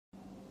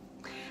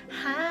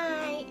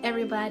Hi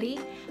everybody,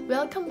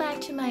 welcome back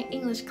to my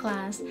English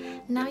class.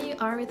 Now you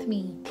are with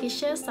me,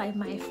 Teacher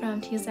Saimai from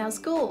T.Saimai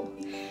School.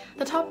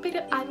 The topic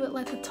that I would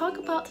like to talk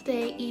about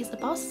today is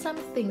about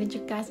something that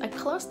you guys are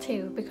close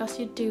to because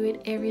you do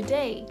it every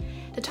day.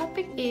 The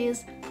topic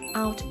is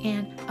out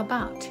and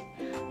about.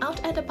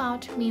 Out and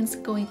about means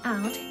going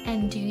out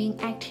and doing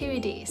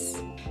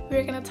activities.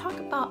 We're going to talk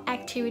about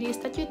activities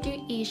that you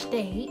do each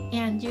day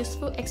and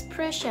useful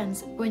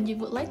expressions when you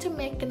would like to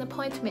make an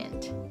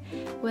appointment.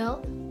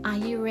 Well, are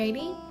you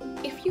ready?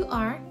 If you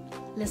are,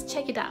 let's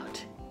check it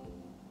out.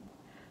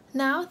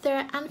 Now there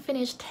are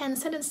unfinished 10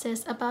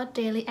 sentences about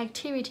daily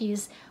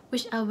activities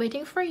which are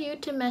waiting for you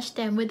to match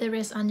them with the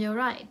rest on your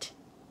right.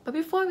 But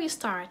before we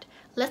start,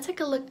 let's take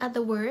a look at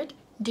the word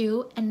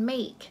do and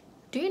make.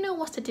 Do you know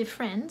what's the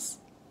difference?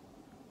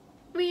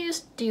 We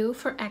use do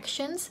for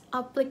actions,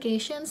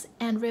 obligations,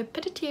 and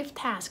repetitive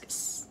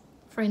tasks.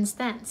 For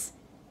instance,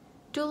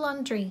 do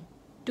laundry,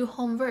 do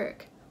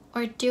homework,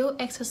 or do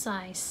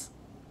exercise.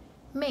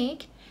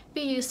 Make,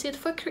 we use it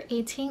for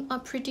creating or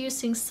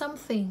producing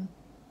something,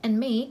 and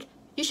make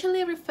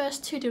usually refers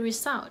to the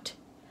result.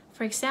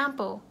 For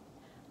example,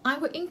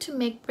 I'm going to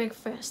make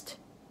breakfast.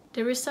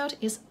 The result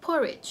is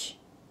porridge.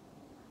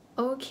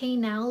 Okay,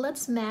 now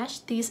let's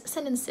match these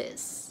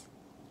sentences.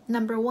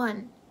 Number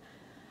 1.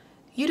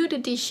 You do the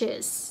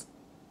dishes.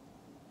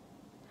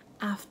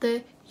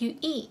 After you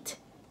eat.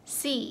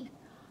 See,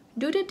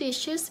 do the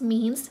dishes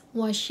means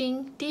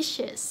washing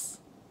dishes.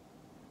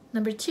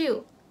 Number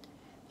 2.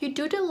 You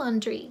do the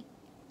laundry.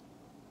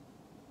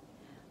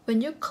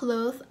 When your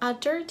clothes are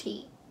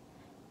dirty.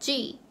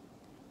 G.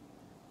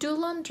 Do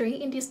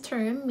laundry in this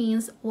term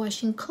means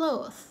washing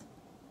clothes.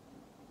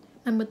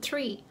 Number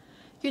 3.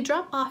 You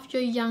drop off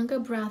your younger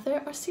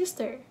brother or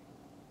sister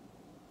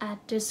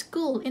at the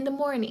school in the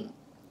morning.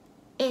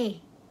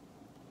 A.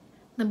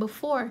 Number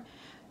 4.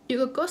 You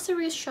go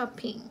grocery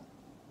shopping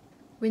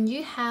when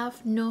you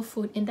have no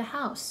food in the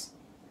house.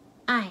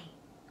 I.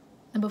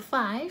 Number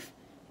 5.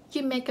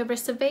 You make a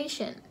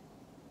reservation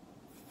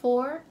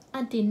for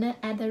a dinner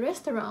at the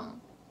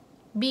restaurant.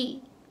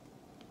 B.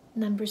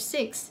 Number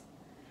 6.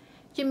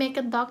 You make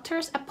a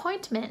doctor's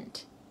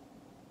appointment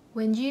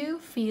when you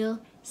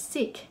feel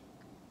sick.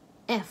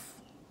 F.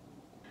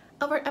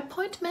 Our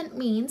appointment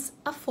means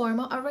a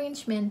formal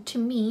arrangement to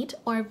meet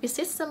or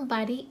visit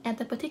somebody at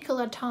a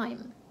particular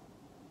time.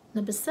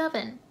 Number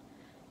 7.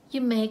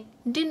 You make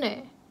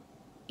dinner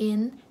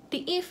in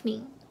the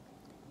evening.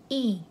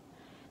 E.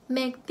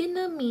 Make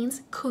dinner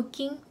means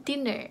cooking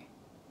dinner.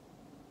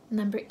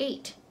 Number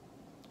 8.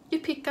 You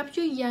pick up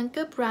your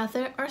younger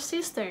brother or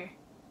sister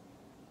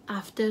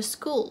after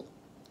school.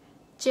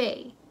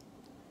 J.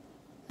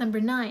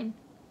 Number 9.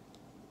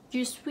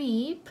 You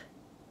sweep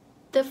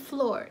the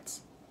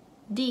floors.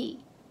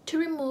 D. To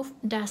remove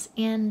dust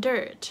and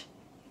dirt.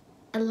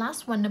 And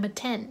last one, number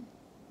 10.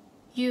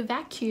 You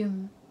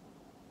vacuum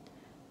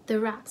the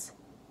rugs.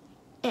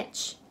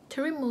 H.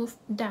 To remove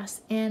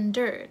dust and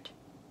dirt.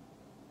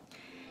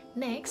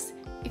 Next,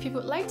 if you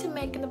would like to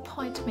make an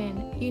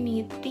appointment, you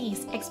need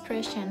these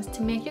expressions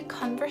to make your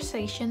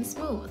conversation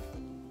smooth.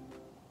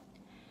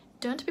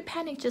 Don't be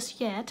panicked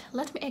just yet,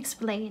 let me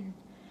explain.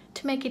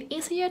 To make it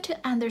easier to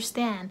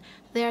understand,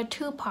 there are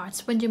 2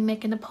 parts when you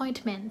make an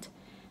appointment.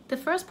 The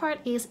first part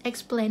is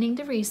explaining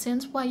the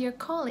reasons why you're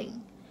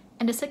calling,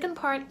 and the second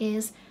part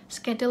is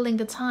scheduling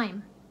the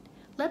time.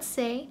 Let's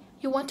say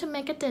you want to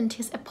make a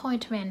dentist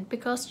appointment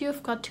because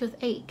you've got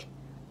toothache.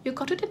 You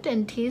go to the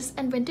dentist,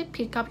 and when they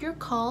pick up your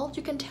call,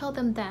 you can tell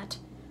them that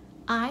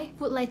I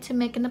would like to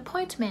make an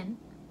appointment,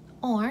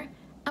 or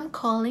I'm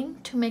calling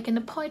to make an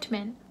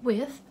appointment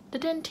with the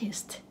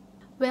dentist.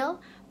 Well,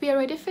 we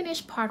already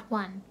finished part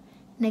 1.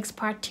 Next,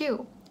 part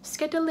 2,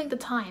 scheduling the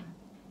time.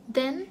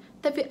 Then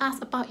they will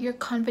ask about your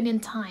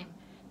convenient time.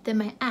 They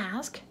might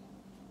ask,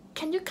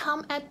 can you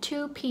come at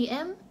 2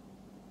 p.m.?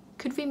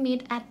 Could we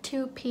meet at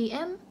 2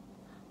 p.m.?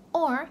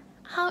 Or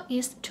how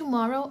is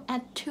tomorrow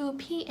at 2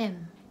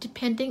 p.m.?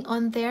 Depending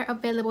on their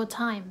available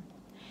time.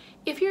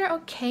 If you're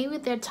okay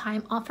with their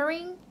time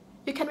offering,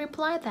 you can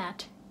reply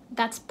that,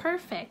 that's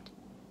perfect,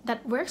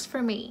 that works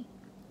for me.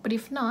 But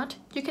if not,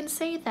 you can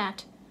say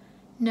that,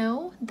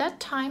 no,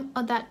 that time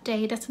or that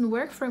day doesn't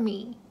work for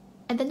me.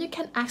 And then you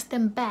can ask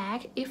them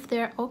back if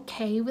they're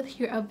okay with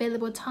your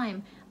available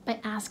time by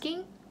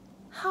asking,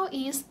 how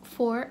is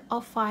 4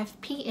 or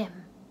 5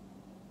 p.m.?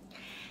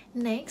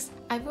 Next,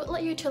 I would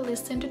like you to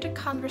listen to the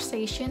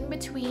conversation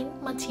between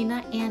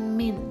Martina and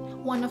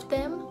Min. One of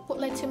them would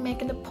like to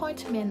make an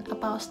appointment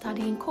about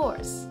studying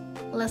course.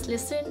 Let's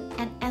listen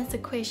and answer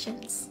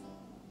questions.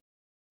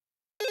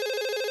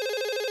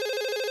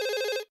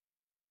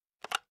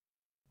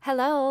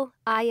 Hello,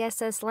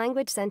 ISS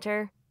Language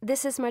Center.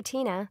 This is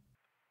Martina.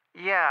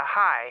 Yeah,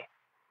 hi.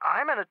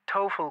 I'm in a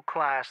TOEFL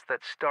class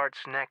that starts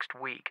next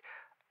week.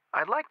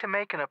 I'd like to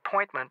make an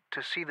appointment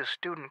to see the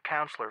student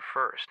counselor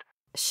first.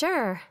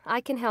 Sure, I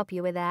can help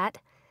you with that.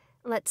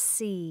 Let's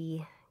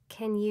see.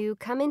 Can you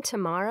come in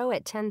tomorrow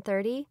at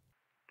 10:30?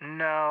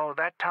 No,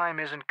 that time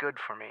isn't good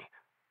for me.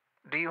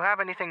 Do you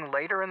have anything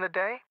later in the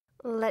day?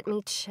 Let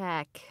me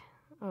check.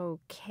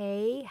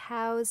 Okay,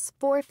 how's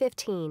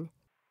 4:15?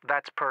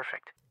 That's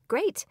perfect.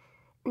 Great.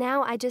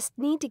 Now I just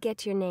need to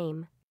get your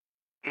name.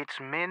 It's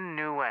Min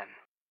Nguyen.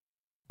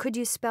 Could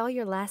you spell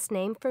your last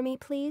name for me,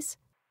 please?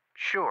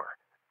 Sure.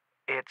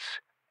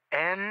 It's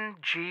Nguyen.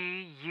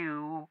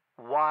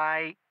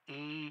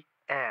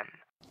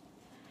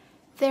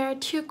 There are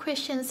two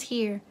questions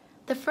here.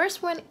 The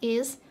first one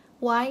is,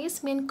 why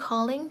is Min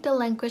calling the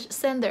language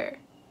center?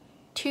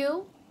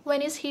 2.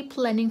 When is he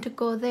planning to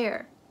go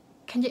there?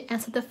 Can you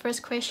answer the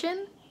first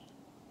question?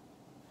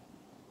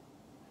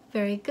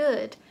 Very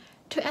good.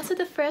 To answer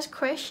the first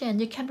question,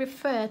 you can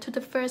refer to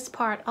the first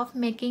part of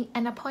making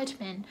an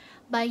appointment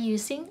by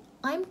using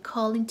I'm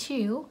calling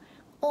to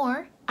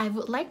or I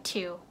would like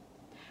to.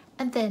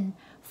 And then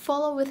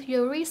follow with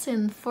your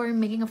reason for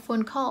making a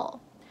phone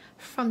call.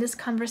 From this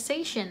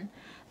conversation,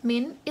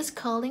 Min is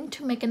calling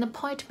to make an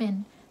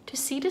appointment to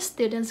see the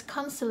student's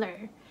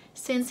counselor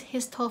since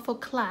his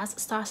TOEFL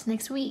class starts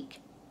next week.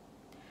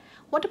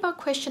 What about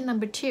question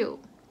number 2?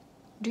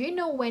 Do you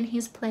know when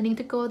he's planning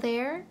to go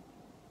there?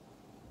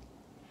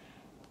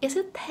 Is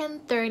it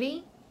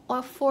 10:30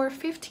 or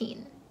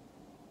 4:15?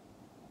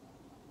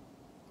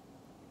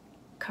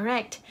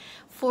 Correct,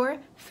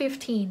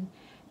 4:15,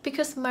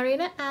 because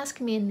Marina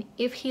asked Min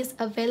if he's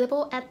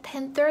available at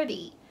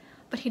 10:30,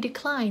 but he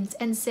declines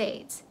and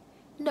says,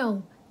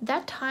 no,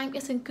 that time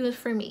isn't good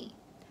for me.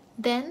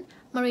 Then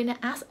Marina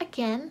asks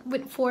again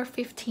with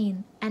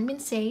 4:15 and Min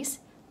says,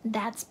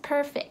 that's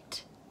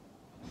perfect.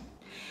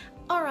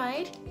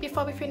 Alright,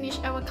 before we finish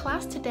our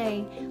class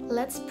today,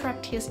 let's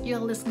practice your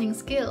listening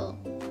skill.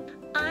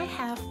 I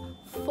have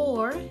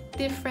 4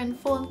 different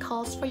phone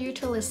calls for you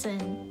to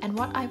listen, and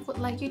what I would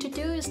like you to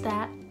do is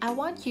that I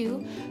want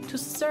you to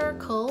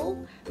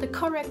circle the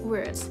correct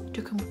words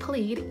to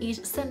complete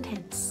each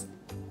sentence.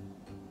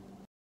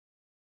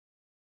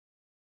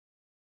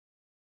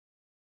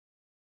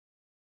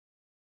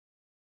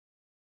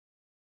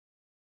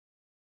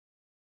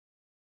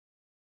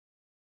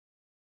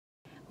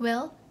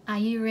 Well, are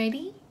you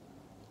ready?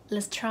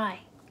 Let's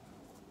try.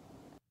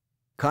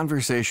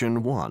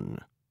 Conversation 1.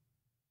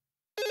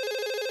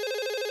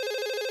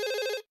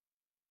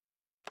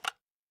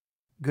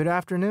 Good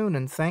afternoon,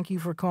 and thank you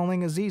for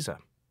calling Aziza.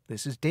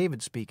 This is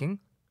David speaking.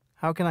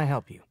 How can I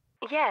help you?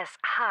 Yes,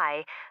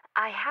 hi.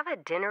 I have a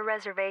dinner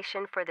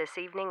reservation for this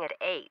evening at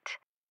 8.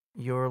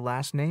 Your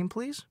last name,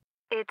 please?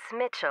 It's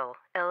Mitchell,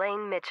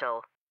 Elaine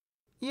Mitchell.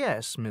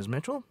 Yes, Ms.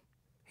 Mitchell.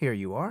 Here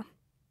you are.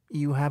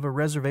 You have a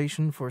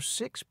reservation for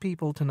 6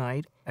 people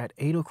tonight at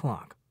 8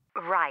 o'clock.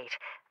 Right.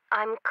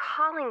 I'm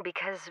calling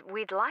because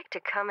we'd like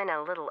to come in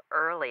a little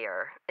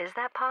earlier. Is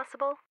that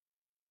possible?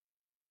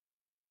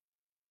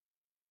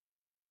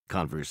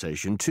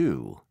 Conversation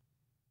 2.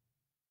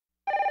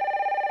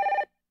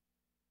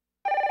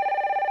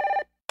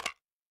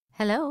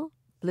 Hello,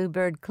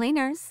 Bluebird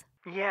Cleaners.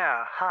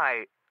 Yeah,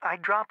 hi. I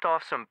dropped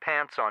off some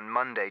pants on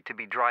Monday to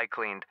be dry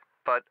cleaned,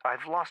 but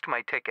I've lost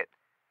my ticket.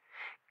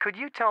 Could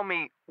you tell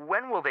me,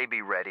 when will they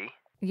be ready?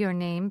 Your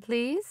name,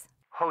 please?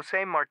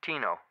 Jose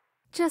Martino.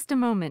 Just a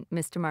moment,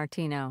 Mr.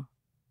 Martino.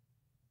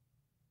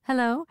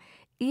 Hello?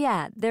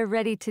 Yeah, they're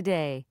ready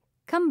today.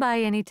 Come by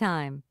any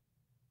time.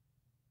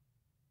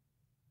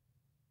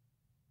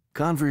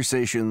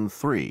 Conversation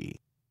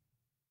 3.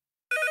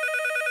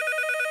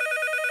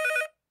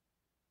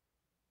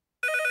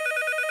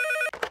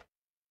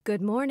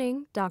 Good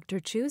morning,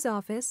 Dr. Chu's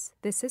office.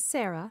 This is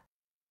Sarah.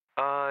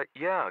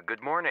 Yeah,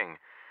 good morning.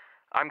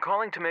 I'm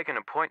calling to make an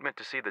appointment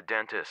to see the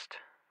dentist.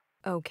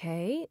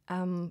 Okay,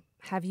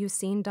 have you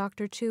seen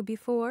Dr. Chu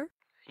before?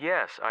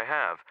 Yes, I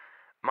have.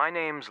 My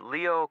name's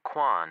Leo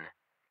Kwan,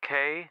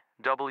 K-W-A-N.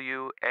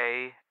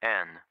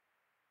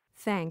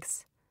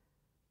 Thanks.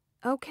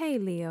 Okay,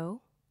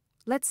 Leo.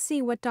 Let's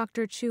see what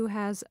Dr. Chu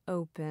has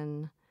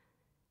open.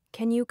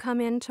 Can you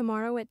come in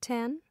tomorrow at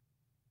 10?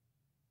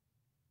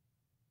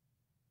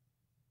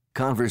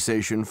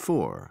 Conversation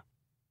 4.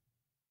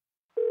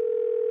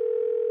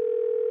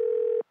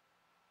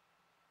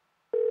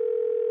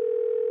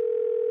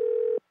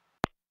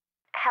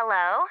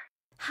 Hello?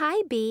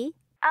 Hi, Bee.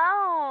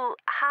 Oh,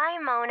 hi,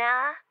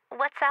 Mona.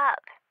 What's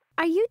up?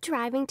 Are you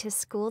driving to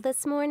school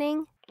this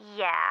morning?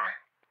 Yeah.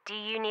 Do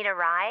you need a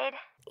ride?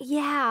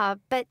 Yeah,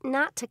 but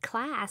not to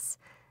class.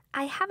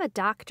 I have a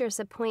doctor's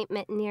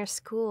appointment near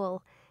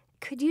school.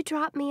 Could you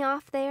drop me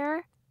off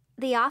there?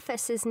 The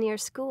office is near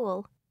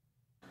school.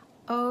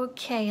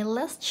 Okay,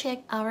 let's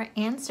check our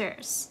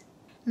answers.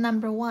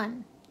 Number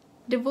 1.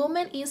 The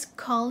woman is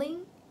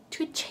calling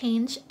to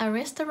change a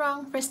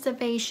restaurant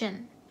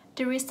reservation.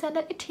 The reason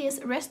that it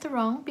is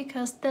restaurant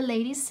because the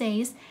lady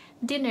says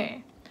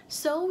dinner.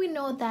 So we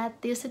know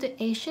that this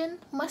situation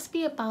must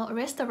be about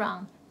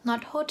restaurant,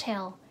 not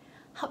hotel.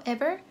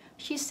 However,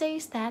 she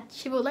says that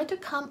she would like to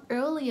come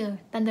earlier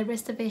than the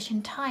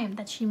reservation time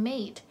that she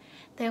made.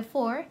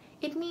 Therefore,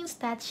 it means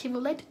that she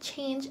would like to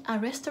change a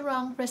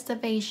restaurant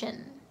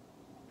reservation.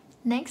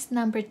 Next,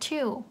 number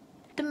 2.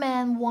 The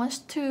man wants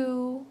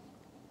to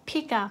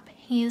pick up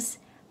his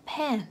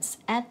pants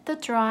at the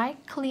dry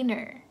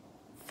cleaner.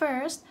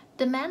 First,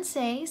 the man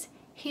says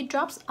he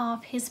drops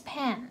off his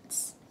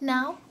pants.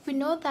 Now we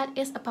know that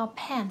it's about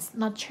pants,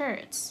 not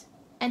shirts.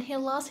 And he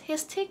lost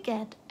his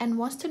ticket and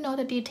wants to know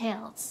the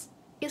details.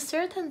 It's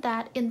certain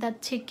that in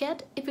that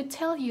ticket it will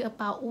tell you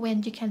about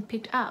when you can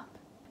pick up.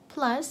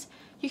 Plus,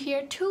 you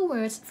hear 2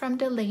 words from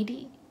the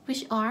lady,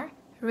 which are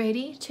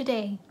ready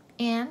today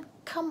and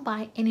come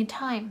by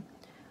anytime,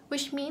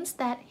 which means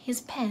that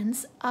his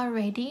pants are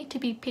ready to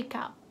be picked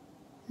up.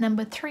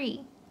 Number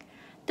 3.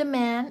 The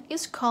man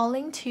is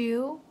calling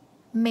to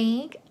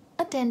make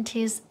a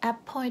dentist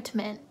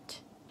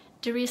appointment.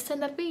 The reason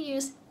that we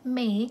use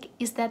make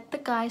is that the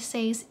guy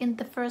says in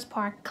the first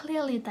part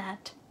clearly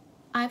that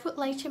I would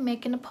like to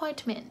make an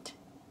appointment,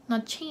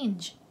 not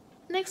change.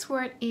 Next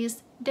word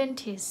is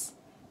dentist,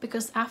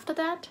 because after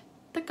that,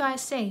 the guy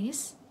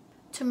says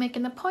to make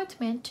an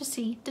appointment to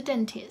see the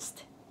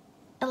dentist.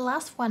 And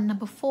last one,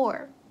 number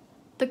 4.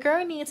 The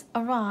girl needs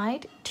a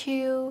ride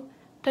to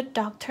the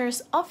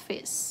doctor's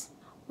office.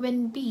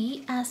 When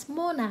B asks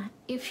Mona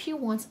if she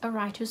wants a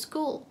ride to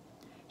school,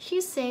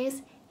 she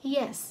says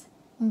yes,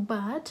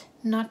 but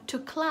not to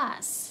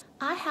class.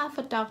 I have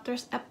a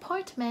doctor's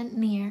appointment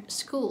near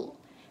school.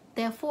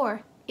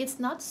 Therefore, it's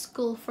not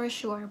school for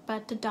sure,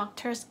 but the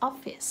doctor's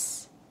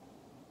office.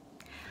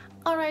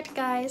 Alright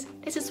guys,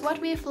 this is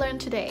what we've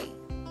learned today.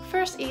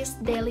 First is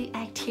daily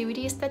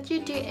activities that you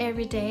do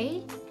every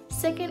day.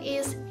 Second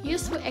is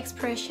useful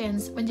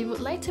expressions when you would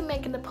like to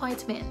make an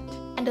appointment.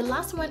 And the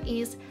last one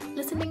is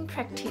listening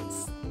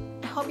practice.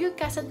 I hope you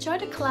guys enjoyed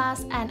the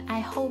class, and I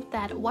hope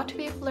that what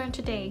we've learned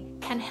today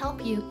can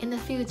help you in the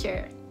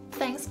future.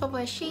 Thanks for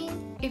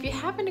watching. If you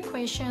have any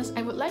questions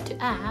I would like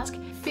to ask,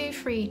 feel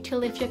free to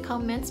leave your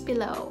comments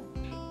below.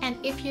 And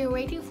if you're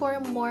waiting for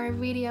more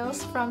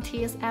videos from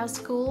TSL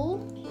School,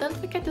 don't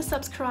forget to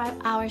subscribe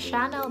our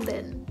channel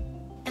then.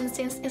 And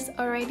since it's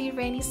already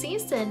rainy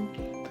season,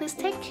 please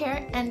take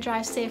care and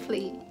drive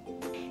safely.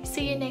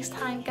 See you next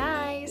time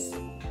guys.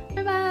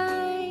 Bye bye.